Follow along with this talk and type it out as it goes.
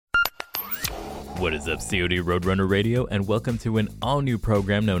What is up, COD Roadrunner Radio, and welcome to an all-new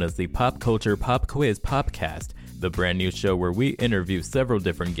program known as the Pop Culture Pop Quiz Popcast, the brand new show where we interview several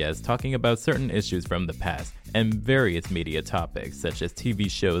different guests talking about certain issues from the past and various media topics such as TV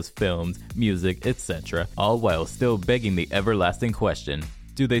shows, films, music, etc., all while still begging the everlasting question: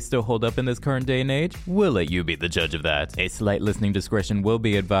 do they still hold up in this current day and age? We'll let you be the judge of that. A slight listening discretion will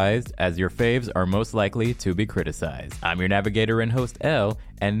be advised, as your faves are most likely to be criticized. I'm your navigator and host, Elle,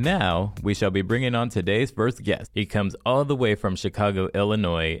 and now we shall be bringing on today's first guest. He comes all the way from Chicago,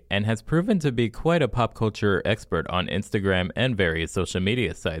 Illinois, and has proven to be quite a pop culture expert on Instagram and various social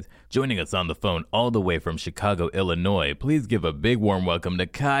media sites. Joining us on the phone all the way from Chicago, Illinois, please give a big warm welcome to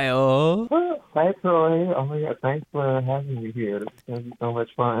Kyle. Hi, Troy. Oh my God, thanks for having me here. It's going to be so much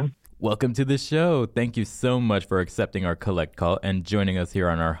fun. Welcome to the show. Thank you so much for accepting our collect call and joining us here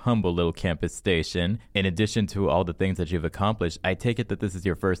on our humble little campus station. In addition to all the things that you've accomplished, I take it that this is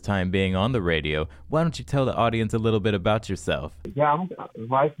your first time being on the radio. Why don't you tell the audience a little bit about yourself? Yeah, I'm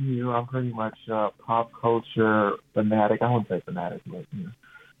like you. I'm pretty much a pop culture fanatic. I wouldn't say fanatic, but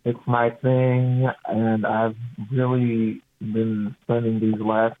it's my thing, and I've really been spending these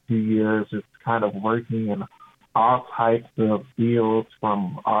last 2 years just kind of working in all types of fields,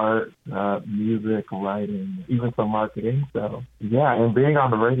 from art, music, writing, even some marketing. So, yeah, and being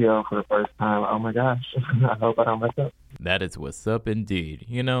on the radio for the first time, oh my gosh, I hope I don't mess up. That is what's up indeed.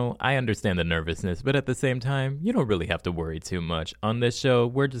 You know, I understand the nervousness, but at the same time, you don't really have to worry too much. On this show,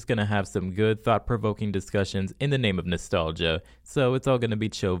 we're just going to have some good, thought-provoking discussions in the name of nostalgia, so it's all going to be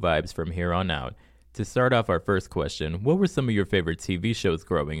chill vibes from here on out. To start off our first question, what were some of your favorite TV shows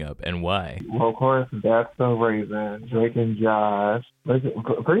growing up and why? Well, of course, That's So Raven, Drake and Josh,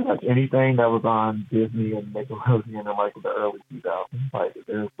 pretty much anything that was on Disney and Nickelodeon in like the early 2000s. Like,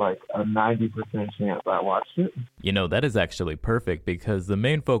 there's like a 90% chance I watched it. You know, that is actually perfect because the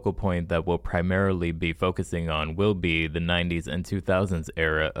main focal point that we'll primarily be focusing on will be the 90s and 2000s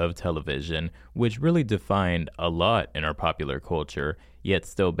era of television, which really defined a lot in our popular culture, yet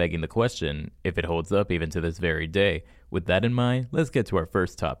still begging the question if it holds up even to this very day. With that in mind, let's get to our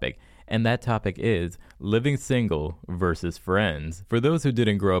first topic, and that topic is Living Single versus Friends. For those who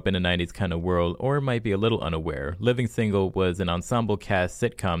didn't grow up in a 90s kind of world or might be a little unaware, Living Single was an ensemble cast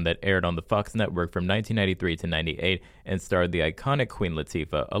sitcom that aired on the Fox network from 1993 to 98 and starred the iconic Queen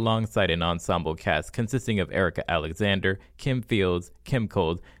Latifah alongside an ensemble cast consisting of Erica Alexander, Kim Fields, Kim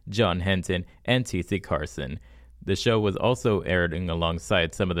Cold, John Henton, and T.C. Carson. The show was also airing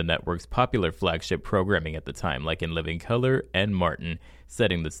alongside some of the network's popular flagship programming at the time, like In Living Color and Martin,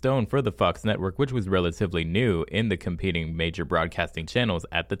 setting the stone for the Fox network, which was relatively new in the competing major broadcasting channels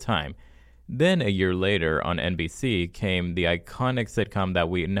at the time. Then a year later on NBC came the iconic sitcom that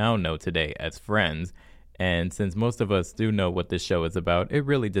we now know today as Friends, and since most of us do know what this show is about, it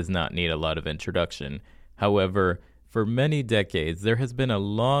really does not need a lot of introduction. However, for many decades, there has been a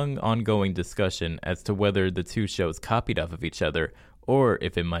long ongoing discussion as to whether the two shows copied off of each other, or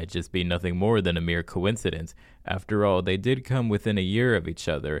if it might just be nothing more than a mere coincidence. After all, they did come within a year of each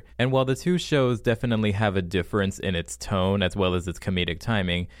other, and while the two shows definitely have a difference in its tone as well as its comedic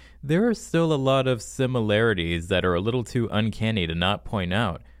timing, there are still a lot of similarities that are a little too uncanny to not point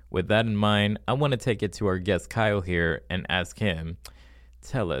out. With that in mind, I want to take it to our guest Kyle here and ask him,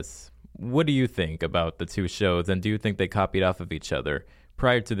 tell us, what do you think about the two shows, and do you think they copied off of each other?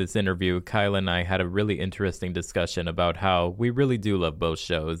 Prior to this interview, Kyle and I had a really interesting discussion about how we really do love both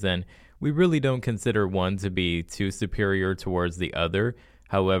shows, and we really don't consider one to be too superior towards the other.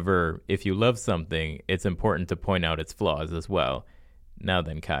 However, if you love something, it's important to point out its flaws as well. Now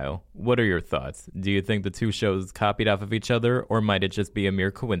then, Kyle, what are your thoughts? Do you think the two shows copied off of each other, or might it just be a mere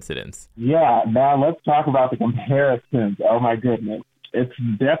coincidence? Yeah, now let's talk about the comparisons. Oh my goodness. It's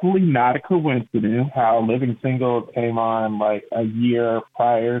definitely not a coincidence how Living Single came on like a year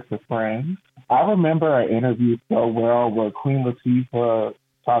prior to Friends. I remember an interview so well where Queen Latifah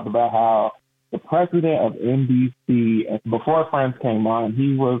talked about how the president of NBC, before Friends came on,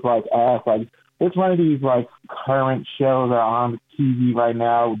 he was like asked, like, which one of these like current shows are on TV right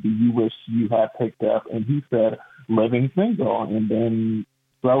now do you wish you had picked up? And he said Living Single. And then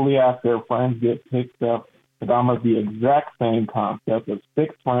slowly after Friends get picked up, it's almost the exact same concept of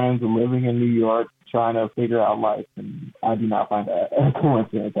 6 friends living in New York trying to figure out life, and I do not find that a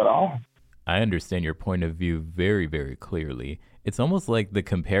coincidence at all. I understand your point of view very, very clearly. It's almost like the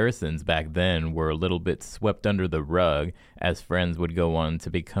comparisons back then were a little bit swept under the rug as Friends would go on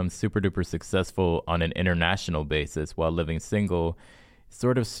to become super duper successful on an international basis, while Living Single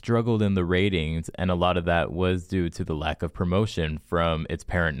sort of struggled in the ratings, and a lot of that was due to the lack of promotion from its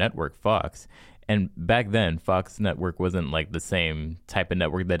parent network, Fox. And back then, Fox Network wasn't like the same type of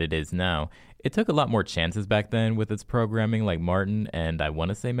network that it is now. It took a lot more chances back then with its programming, like Martin, and I want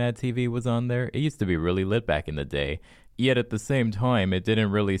to say Mad TV was on there. It used to be really lit back in the day. Yet at the same time, it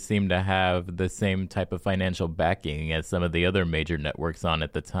didn't really seem to have the same type of financial backing as some of the other major networks on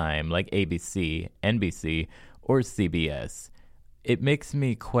at the time, like ABC, NBC, or CBS. It makes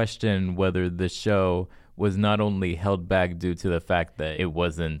me question whether the show was not only held back due to the fact that it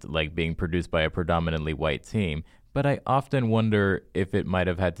wasn't like being produced by a predominantly white team, but I often wonder if it might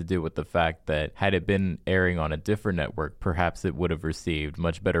have had to do with the fact that had it been airing on a different network, perhaps it would have received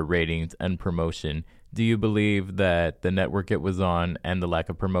much better ratings and promotion. Do you believe that the network it was on and the lack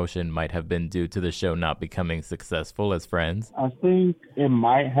of promotion might have been due to the show not becoming successful as Friends? I think it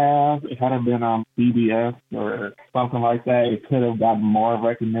might have. It had been on CBS or something like that. It could have gotten more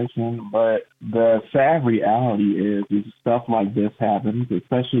recognition. But the sad reality is stuff like this happens,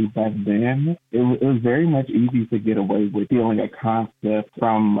 especially back then. It was very much easy to get away with stealing a concept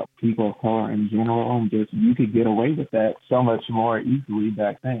from people of color in general. And just you could get away with that so much more easily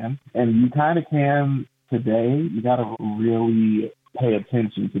back then. And you kind of can today. You got to really pay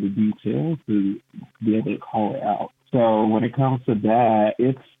attention to the details to be able to call it out. So when it comes to that,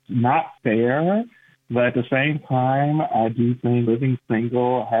 it's not fair, but at the same time, I do think Living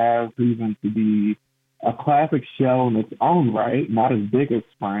Single has proven to be a classic show in its own right, not as big as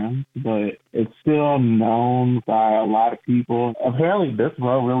Friends, but it's still known by a lot of people. Apparently, this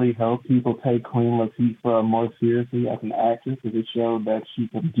role really helped people take Queen Latifah more seriously as an actress, because it showed that she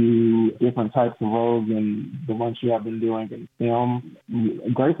could do different types of roles than the ones she had been doing in film.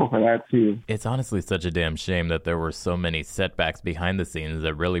 I'm grateful for that, too. It's honestly such a damn shame that there were so many setbacks behind the scenes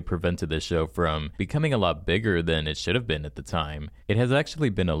that really prevented the show from becoming a lot bigger than it should have been at the time. It has actually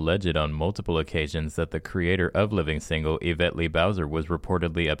been alleged on multiple occasions that the creator of Living Single, Yvette Lee Bowser, was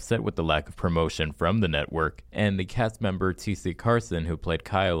reportedly upset with the lack of promotion from the network, and the cast member T.C. Carson, who played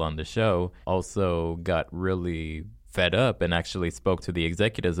Kyle on the show, also got really fed up and actually spoke to the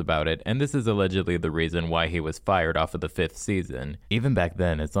executives about it, and this is allegedly the reason why he was fired off of the 5th season. Even back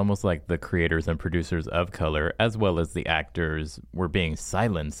then, it's almost like the creators and producers of color, as well as the actors, were being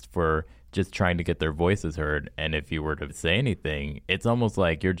silenced for just trying to get their voices heard, and if you were to say anything, it's almost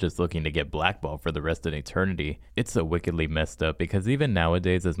like you're just looking to get blackballed for the rest of eternity. It's so wickedly messed up, because even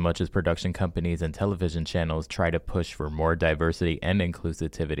nowadays, as much as production companies and television channels try to push for more diversity and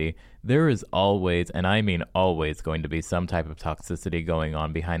inclusivity, there is always, and I mean always, going to be some type of toxicity going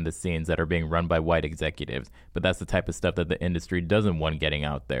on behind the scenes that are being run by white executives, but that's the type of stuff that the industry doesn't want getting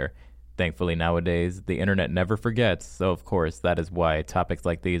out there. Thankfully, nowadays, the internet never forgets, so of course, that is why topics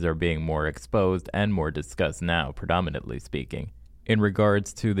like these are being more exposed and more discussed now, predominantly speaking. In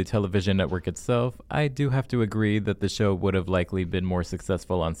regards to the television network itself, I do have to agree that the show would have likely been more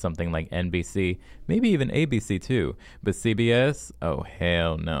successful on something like NBC, maybe even ABC too, but CBS? Oh,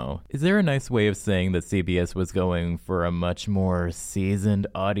 hell no. Is there a nice way of saying that CBS was going for a much more seasoned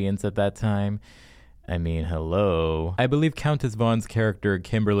audience at that time? I mean, hello. I believe Countess Vaughn's character,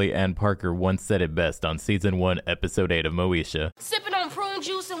 Kimberly Ann Parker, once said it best on Season 1, Episode 8 of Moesha. Sipping on prune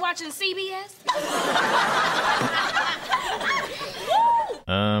juice and watching CBS?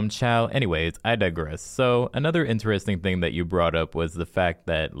 Chow. Anyways, I digress. So, another interesting thing that you brought up was the fact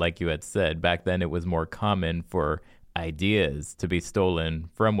that, like you had said, back then it was more common for ideas to be stolen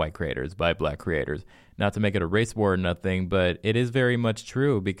from white creators by black creators. Not to make it a race war or nothing, but it is very much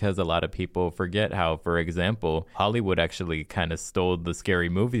true, because a lot of people forget how, for example, Hollywood actually kind of stole the Scary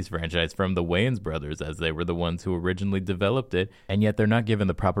Movies franchise from the Wayans brothers, as they were the ones who originally developed it, and yet they're not given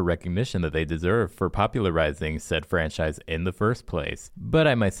the proper recognition that they deserve for popularizing said franchise in the first place. But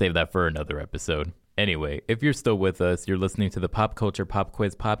I might save that for another episode. Anyway, if you're still with us, you're listening to the Pop Culture Pop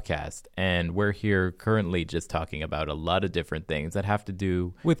Quiz Popcast, and we're here currently just talking about a lot of different things that have to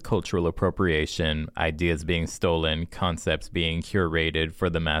do with cultural appropriation, ideas being stolen, concepts being curated for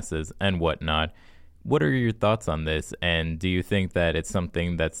the masses, and whatnot. What are your thoughts on this, and do you think that it's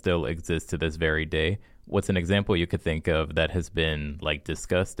something that still exists to this very day? What's an example you could think of that has been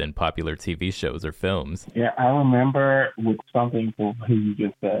discussed in popular TV shows or films? Yeah, I remember with something for what you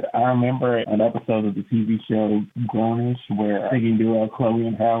just said. I remember an episode of the TV show Grownish where singing duo Chloe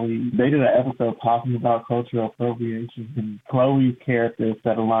and Halle, they did an episode talking about cultural appropriation, and Chloe's character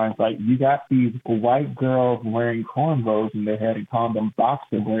said a line like, "You got these white girls wearing cornrows in their head and calling them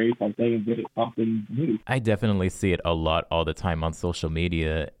boxer braids like they invented something new." I definitely see it a lot all the time on social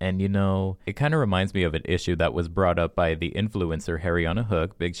media, and it kind of reminds me of an issue that was brought up by the influencer Harriana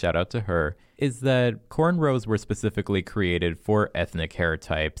Hook, big shout out to her, is that cornrows were specifically created for ethnic hair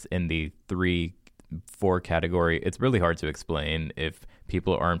types in the 3-4 category. It's really hard to explain if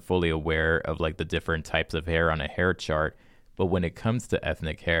people aren't fully aware of like the different types of hair on a hair chart. But when it comes to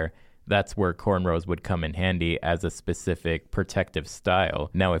ethnic hair, that's where cornrows would come in handy as a specific protective style.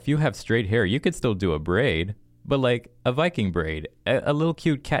 Now, if you have straight hair, you could still do a braid, but like a Viking braid, a little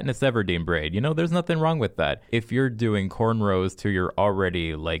cute Katniss Everdeen braid, there's nothing wrong with that. If you're doing cornrows to your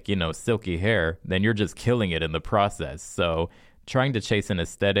already silky hair, then you're just killing it in the process. So trying to chase an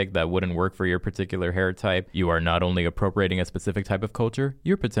aesthetic that wouldn't work for your particular hair type, you are not only appropriating a specific type of culture,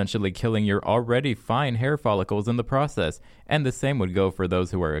 you're potentially killing your already fine hair follicles in the process. And the same would go for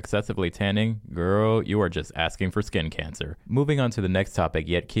those who are excessively tanning. Girl, you are just asking for skin cancer. Moving on to the next topic,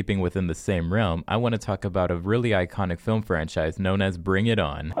 yet keeping within the same realm, I want to talk about a really iconic film franchise known as Bring It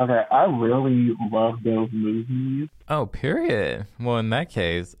On. Okay, I really love those movies. Oh, period. Well, in that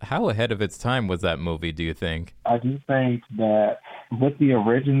case, how ahead of its time was that movie, do you think? I do think that with the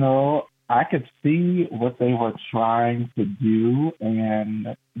original, I could see what they were trying to do, and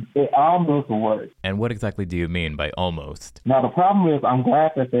it almost worked. And what exactly do you mean by almost? Now, the problem is I'm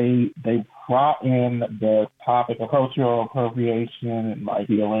glad that they brought in the topic of cultural appropriation and like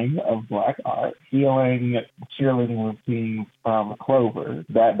healing of Black art, healing cheerleading routines from Clover.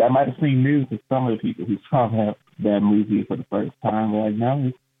 That might have seemed new to some of the people who saw that movie for the first time. They're like,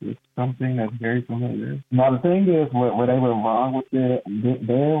 no, it's something that's very familiar. Now, the thing is, where they were wrong with it,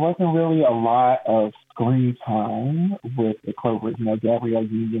 there wasn't really a lot of screen time with the Clovers, Gabrielle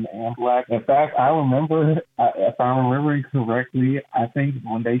Union and Black. In fact, I remember, if I'm remembering correctly, I think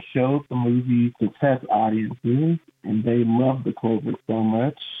when they showed the movie to test audiences, and they loved the Clovers so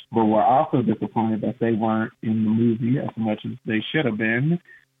much, but were also disappointed that they weren't in the movie as much as they should have been.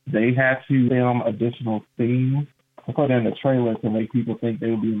 They had to film additional scenes to put in the trailer to make people think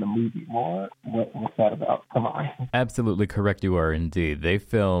they would be in the movie more. What's that about? Come on. Absolutely correct you are indeed. They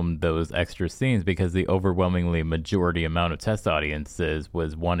filmed those extra scenes because the overwhelmingly majority amount of test audiences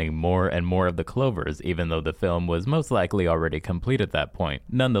was wanting more and more of the Clovers, even though the film was most likely already complete at that point.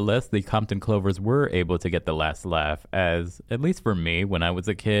 Nonetheless, the Compton Clovers were able to get the last laugh, as, at least for me, when I was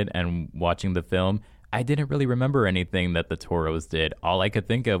a kid and watching the film, I didn't really remember anything that the Toros did. All I could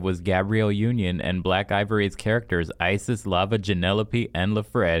think of was Gabrielle Union and Black Ivory's characters, Isis, Lava, Janelope, and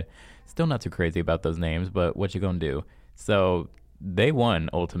LaFred. Still not too crazy about those names, but what you gonna do? So they won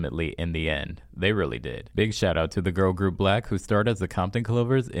ultimately in the end. They really did. Big shout out to the girl group Black, who starred as the Compton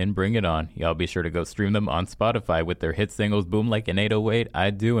Clovers in Bring It On. Y'all be sure to go stream them on Spotify with their hit singles Boom Like an 808,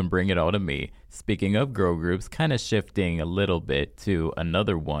 I Do, and Bring It All to Me. Speaking of girl groups, kind of shifting a little bit to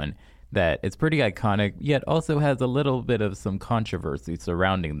another one that it's pretty iconic, yet also has a little bit of some controversy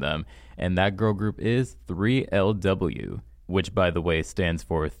surrounding them, and that girl group is 3LW, which, by the way, stands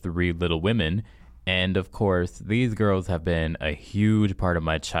for Three Little Women. And, of course, these girls have been a huge part of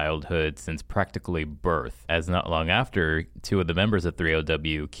my childhood since practically birth, as not long after, two of the members of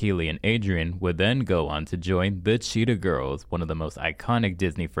 3LW, Keely and Adrian, would then go on to join the Cheetah Girls, one of the most iconic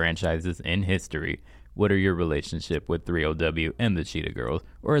Disney franchises in history. What are your relationship with 3LW and the Cheetah Girls,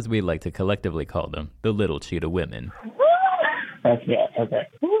 or as we like to collectively call them, the Little Cheetah Women? Okay.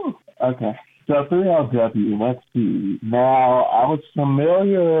 So 3LW, let's see. Now, I was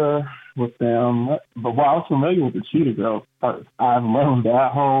familiar with them, but I was familiar with the Cheetah Girls first. I've loved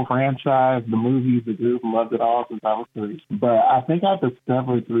that whole franchise, the movies, the group, loved it all since I was 3. But I think I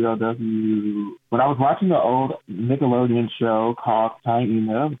discovered 3LW when I was watching the old Nickelodeon show called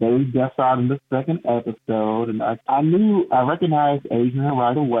Hyena. They guest starred in the second episode, and I recognized Adrian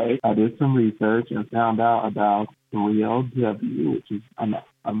right away. I did some research and found out about 3LW, which is an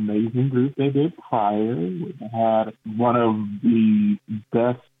amazing group they did prior. They had one of the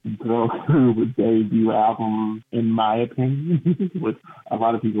best girl group debut albums, in my opinion, which a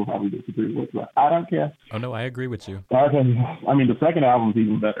lot of people probably disagree with, but I don't care. Oh, no, I agree with you. Okay. I mean, the second album's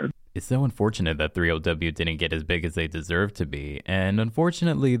even better. It's so unfortunate that 3LW didn't get as big as they deserved to be, and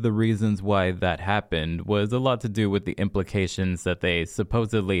unfortunately the reasons why that happened was a lot to do with the implications that they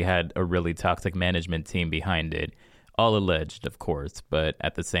supposedly had a really toxic management team behind it. All alleged, of course, but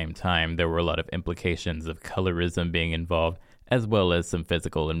at the same time, there were a lot of implications of colorism being involved, as well as some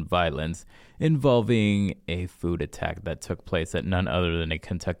physical and violence involving a food attack that took place at none other than a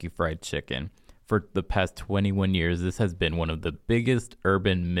Kentucky Fried Chicken. For the past 21 years, this has been one of the biggest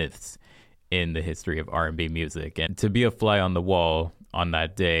urban myths in the history of R&B music. And to be a fly on the wall on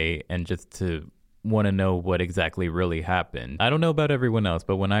that day and just to want to know what exactly really happened. I don't know about everyone else,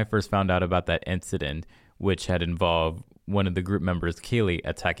 but when I first found out about that incident, which had involved one of the group members, Keely,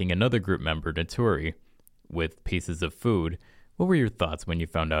 attacking another group member, Naturi, with pieces of food, what were your thoughts when you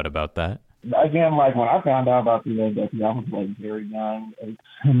found out about that? Again, like when I found out about the LW, I was like very young, 8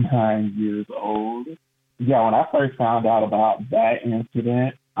 to 9 years old. Yeah, when I first found out about that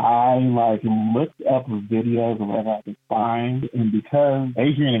incident, I looked up videos of whatever I could find, and because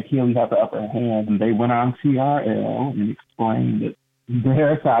Adrian and Keely had the upper hand, they went on TRL and explained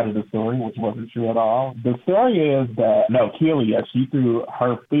their side of the story, which wasn't true at all. The story is that, no, Keely, yes, she threw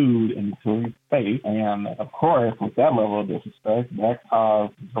her food in Tori's face, and of course, with that level of disrespect, that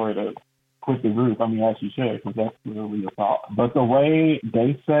caused Tori to quit the group. I mean, as she should, because that's literally assault. But the way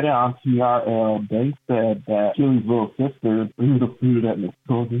they said it on TRL, they said that Keely's little sister threw the food at Miss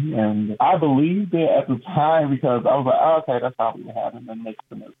Tori, and I believed it at the time because I was like, oh, okay, that's probably what happened. That makes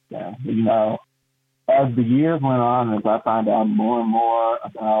the most sense. But, as the years went on, as I found out more and more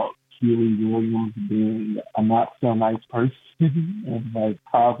about Keely Williams being a not so nice person and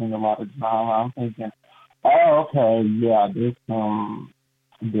causing a lot of drama, I'm thinking, oh, okay, yeah, this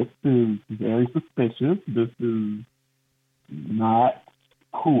is very suspicious. This is not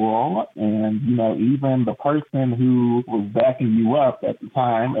cool. And, even the person who was backing you up at the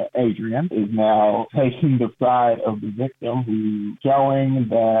time, Adrian, is now taking the side of the victim, who's showing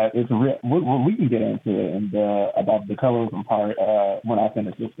that it's real. We can get into it about the colorism part when I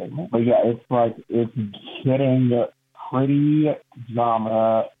finish this segment. But yeah, it's getting pretty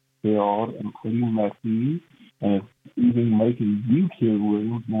drama-filled and pretty messy. And it's even making you, Keely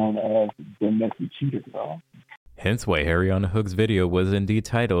Williams, known as the messy cheater girl. Hence why Harry on the Hook's video was indeed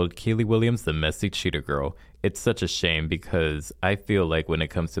titled Keely Williams, the Messy Cheater Girl. It's such a shame because I feel like when it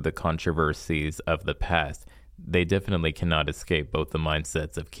comes to the controversies of the past, they definitely cannot escape both the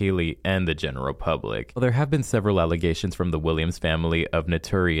mindsets of Keely and the general public. Well, there have been several allegations from the Williams family of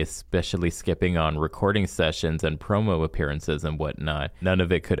Notori especially skipping on recording sessions and promo appearances and whatnot. None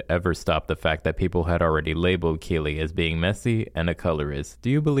of it could ever stop the fact that people had already labeled Keely as being messy and a colorist. Do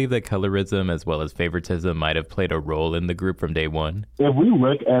you believe that colorism as well as favoritism might have played a role in the group from day one? If we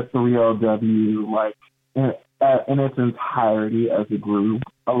look at 3LW, in its entirety as a group,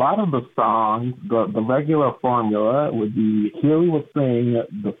 a lot of the songs, the regular formula would be Keely would sing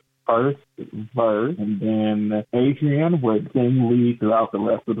the first verse, and then Adrian would sing lead throughout the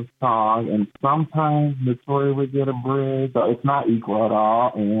rest of the song, and sometimes Notori would get a bridge, so it's not equal at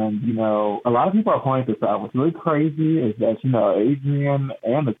all. And, a lot of people are pointing this out. What's really crazy is that, Adrian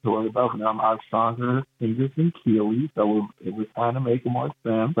and Notori, both of them are stronger singers than Keely, so it was kind of making more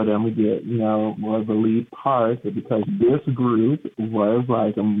sense. But then we get, more of the lead part, because this group was,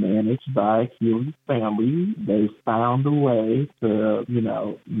 managed by Keely's family. They found a way to,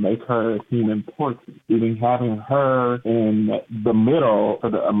 make her seem important, even having her in the middle for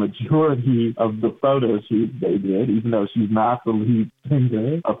a majority of the photo shoots they did, even though she's not the lead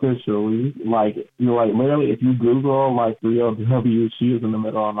singer officially. Literally, if you Google 3LW, she is in the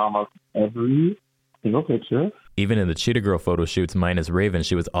middle on almost every single picture. Even in the Cheetah Girl photo shoots, minus Raven,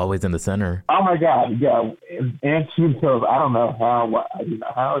 she was always in the center. Oh my God, yeah. And she was, I don't know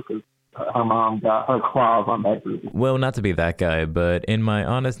how, because her mom got her claws on that group. Well, not to be that guy, but in my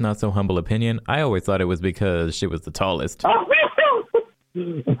honest, not so humble opinion, I always thought it was because she was the tallest.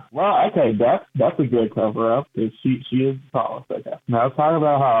 Well, okay, that's a good cover-up, because she is the tallest, I guess. Now, let's talk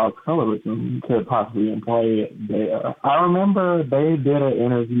about how colorism could possibly play there. I remember they did an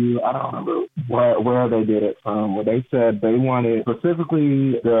interview, I don't remember where they did it from, where they said they wanted,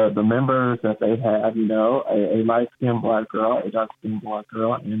 specifically the members that they had, a light-skinned black girl, a dark-skinned black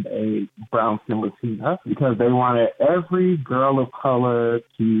girl, and a brown-skinned Latina, because they wanted every girl of color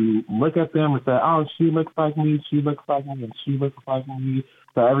to look at them and say, oh, she looks like me, she looks like me, and she looks like me,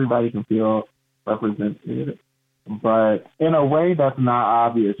 so everybody can feel represented. But in a way that's not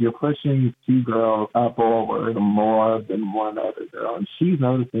obvious. You're pushing two girls up forward more than one other girl, and she's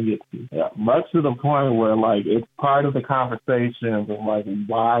noticing it too. Yeah, much to the point where, it's part of the conversation of,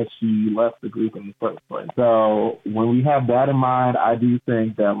 why she left the group in the first place. So when we have that in mind, I do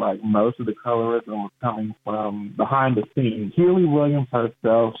think that, most of the colorism was coming from behind the scenes. Keely Williams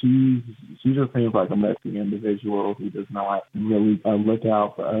herself, she just seems like a messy individual who does not really look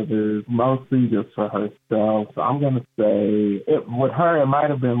out for others, mostly just for herself. So I'm going to say with her, it might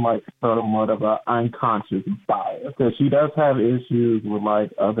have been sort of more of an unconscious bias, because she does have issues with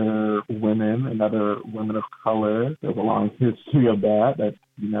other women and other women of color. There's a long history of that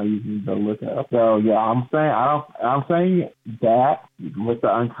you can go look up. So yeah, I'm saying that with the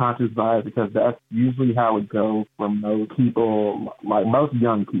unconscious bias, because that's usually how it goes from those people, most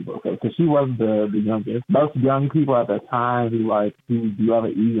young people. Because she was the youngest. Most young people at that time who do have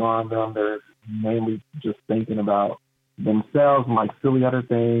an ego on them, they're mainly just thinking about themselves and silly other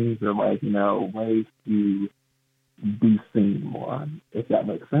things, or ways to be seen more, if that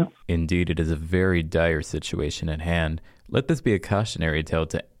makes sense. Indeed, it is a very dire situation at hand. Let this be a cautionary tale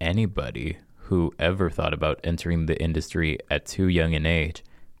to anybody who ever thought about entering the industry at too young an age,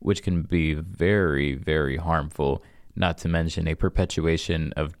 which can be very, very harmful, not to mention a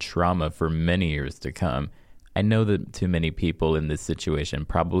perpetuation of trauma for many years to come. I know that too many people in this situation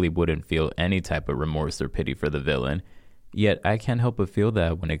probably wouldn't feel any type of remorse or pity for the villain, yet I can't help but feel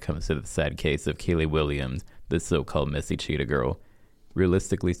that when it comes to the sad case of Keely Williams, the so-called messy cheetah girl.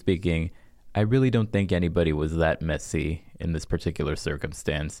 Realistically speaking, I really don't think anybody was that messy in this particular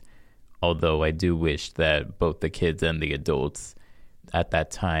circumstance, although I do wish that both the kids and the adults at that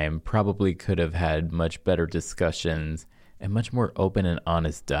time probably could have had much better discussions and much more open and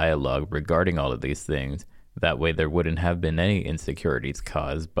honest dialogue regarding all of these things. That way there wouldn't have been any insecurities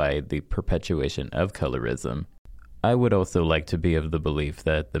caused by the perpetuation of colorism. I would also like to be of the belief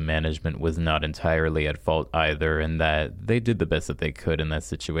that the management was not entirely at fault either, and that they did the best that they could in that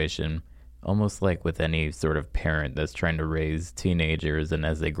situation. Almost like with any sort of parent that's trying to raise teenagers, and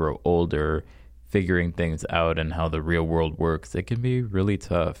as they grow older, figuring things out and how the real world works, it can be really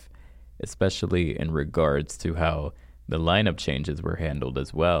tough, especially in regards to how the lineup changes were handled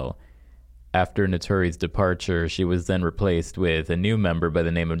as well. After Naturi's departure, she was then replaced with a new member by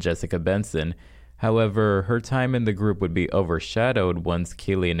the name of Jessica Benson. However, her time in the group would be overshadowed once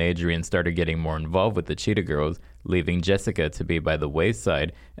Keely and Adrian started getting more involved with the Cheetah Girls, leaving Jessica to be by the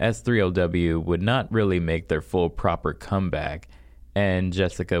wayside, as 3LW would not really make their full proper comeback, and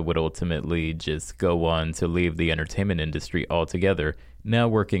Jessica would ultimately just go on to leave the entertainment industry altogether, now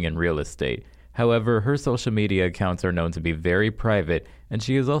working in real estate. However, her social media accounts are known to be very private, and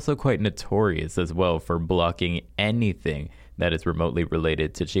she is also quite notorious as well for blocking anything that is remotely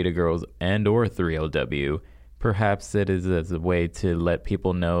related to Cheetah Girls and or 3LW. Perhaps it is as a way to let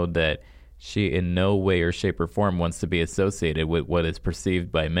people know that she in no way or shape or form wants to be associated with what is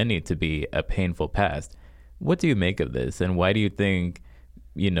perceived by many to be a painful past. What do you make of this, and why do you think,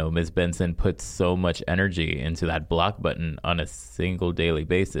 Ms. Benson puts so much energy into that block button on a single daily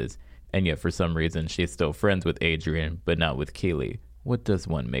basis, and yet for some reason she's still friends with Adrian, but not with Keely? What does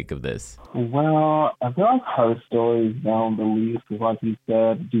one make of this? Well, I feel like her story is down the least because, like you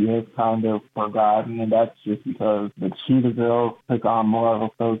said, she is kind of forgotten, and that's just because the Cheetah Girls took on more of a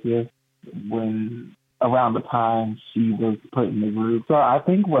focus when around the time she was put in the group. So I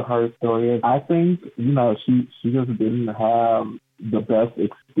think what her story is, I think, she just didn't have the best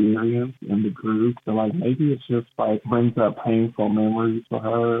experience in the group. So, maybe it's just, brings up painful memories for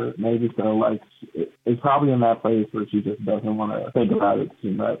her. Maybe so, it's probably in that place where she just doesn't want to think about it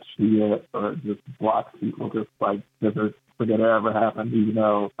too much yet, or just blocks people just, because forget it ever happened, even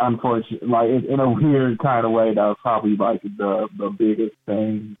though, unfortunately, in a weird kind of way, that was probably, the biggest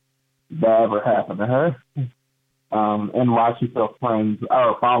thing that ever happened to her. And why she still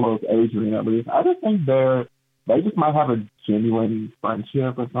follows Adrian, at least. I just think they just might have a genuine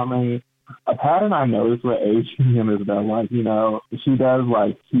friendship or something. A pattern I noticed with Adrian is that, she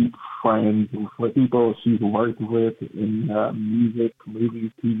does, keep friends with people she's worked with in music,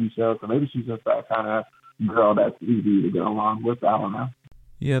 movies, TV shows. So maybe she's just that kind of girl that's easy to get along with. I don't know.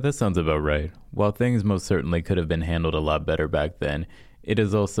 Yeah, that sounds about right. While things most certainly could have been handled a lot better back then, it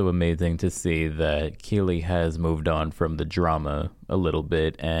is also amazing to see that Keely has moved on from the drama a little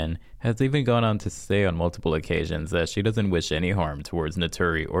bit and has even gone on to say on multiple occasions that she doesn't wish any harm towards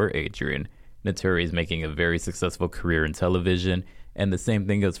Naturi or Adrian. Naturi is making a very successful career in television, and the same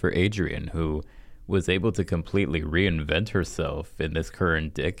thing goes for Adrian, who was able to completely reinvent herself in this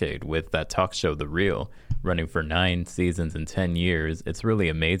current decade with that talk show, The Real, running for 9 seasons and 10 years. It's really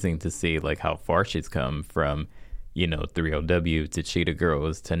amazing to see how far she's come from 3LW to Cheetah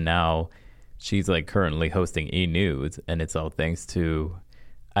Girls to now she's currently hosting E! News, and it's all thanks to,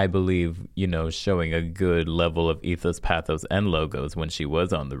 I believe, showing a good level of ethos, pathos, and logos when she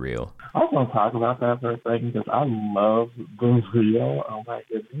was on The Real. I was going to talk about that for a second because I love The Real. Oh my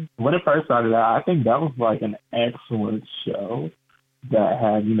goodness. When it first started out, I think that was an excellent show that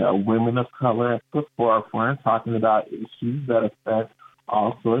had, women of color at the forefront talking about issues that affect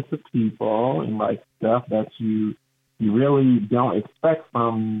all sorts of people and stuff that you really don't expect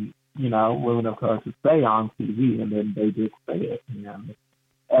from, women of color to say on TV, and then they did say it. And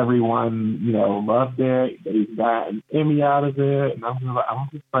everyone, loved it. They got an Emmy out of it, and I'm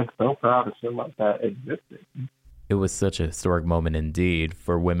just so proud of shit like that existed. It was such a historic moment indeed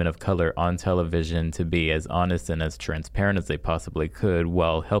for women of color on television to be as honest and as transparent as they possibly could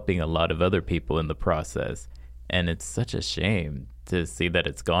while helping a lot of other people in the process. And it's such a shame to see that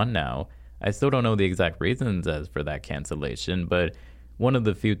it's gone now. I still don't know the exact reasons as for that cancellation, but one of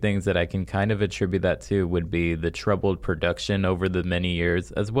the few things that I can kind of attribute that to would be the troubled production over the many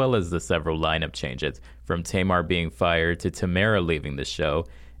years, as well as the several lineup changes, from Tamar being fired to Tamara leaving the show,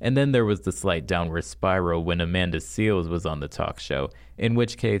 And then there was the slight downward spiral when Amanda Seales was on the talk show, in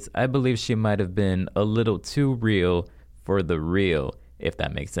which case I believe she might have been a little too real for the real, if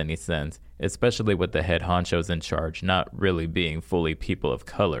that makes any sense, especially with the head honchos in charge not really being fully people of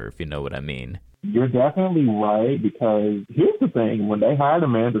color, if you know what I mean. You're definitely right, because here's the thing. When they hired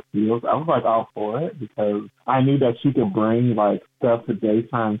Amanda Seales, I was like all for it, because I knew that she could bring like stuff to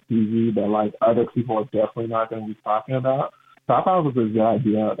daytime TV that like other people are definitely not going to be talking about. So I thought it was a good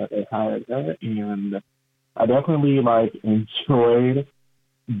idea that they hired her, and I definitely like enjoyed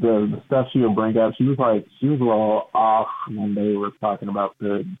the stuff she would bring up. She was a little off when they were talking about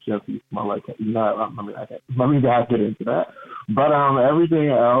the Jussie Smollett. Let me not get into that. But everything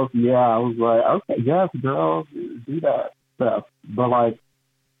else, yeah, I was like, okay, yes, girls, do that stuff. But like,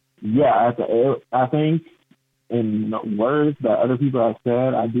 yeah, I think in words that other people have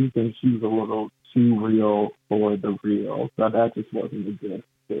said, I do think she was a little too real for the real. So that just wasn't a good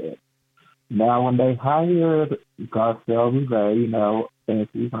fit. Now, when they hired Garcelle Bouvet,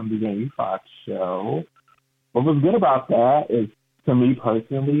 Fancy from the Jamie Foxx show, what was good about that is, to me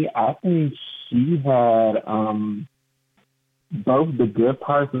personally, I think she had both the good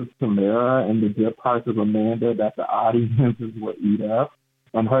parts of Tamara and the good parts of Amanda that the audiences would eat up.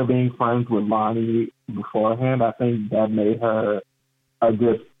 And her being friends with Lonnie beforehand, I think that made her a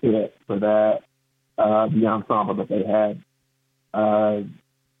good fit for that, the ensemble that they had.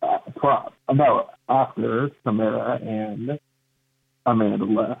 After Tamara and Amanda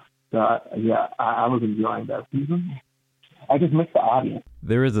left. I was enjoying that season. I just missed the audience.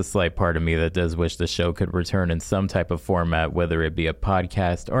 There is a slight part of me that does wish the show could return in some type of format, whether it be a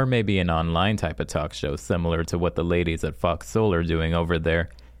podcast or maybe an online type of talk show similar to what the ladies at Fox Soul are doing over there.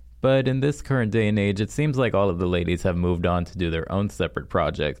 But in this current day and age, it seems like all of the ladies have moved on to do their own separate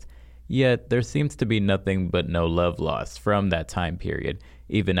projects. Yet there seems to be nothing but no love lost from that time period,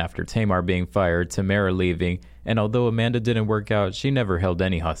 even after Tamar being fired, Tamara leaving, and although Amanda didn't work out, she never held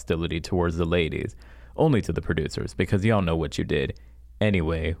any hostility towards the ladies. Only to the producers, because y'all know what you did.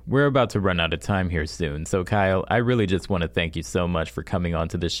 Anyway, we're about to run out of time here soon, so Kyle, I really just want to thank you so much for coming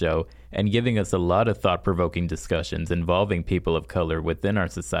onto the show and giving us a lot of thought-provoking discussions involving people of color within our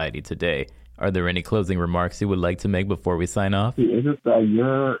society today. Are there any closing remarks you would like to make before we sign off? It's just that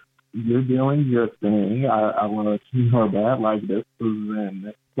you're doing your thing. I want to let you know that. Like, this has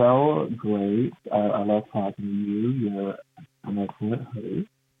been so great. I love talking to you. You're an excellent host.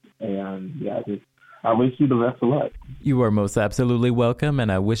 And I wish you the best of luck. You are most absolutely welcome,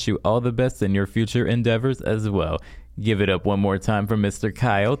 and I wish you all the best in your future endeavors as well. Give it up one more time for Mr.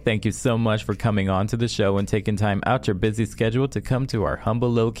 Kyle. Thank you so much for coming on to the show and taking time out your busy schedule to come to our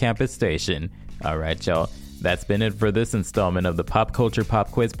humble little campus station. All right, y'all. That's been it for this installment of the Pop Culture Pop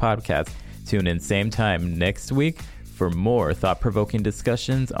Quiz Podcast. Tune in same time next week for more thought-provoking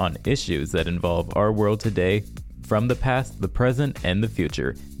discussions on issues that involve our world today, from the past, the present, and the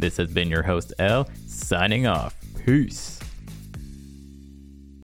future. This has been your host, Elle, signing off. Peace.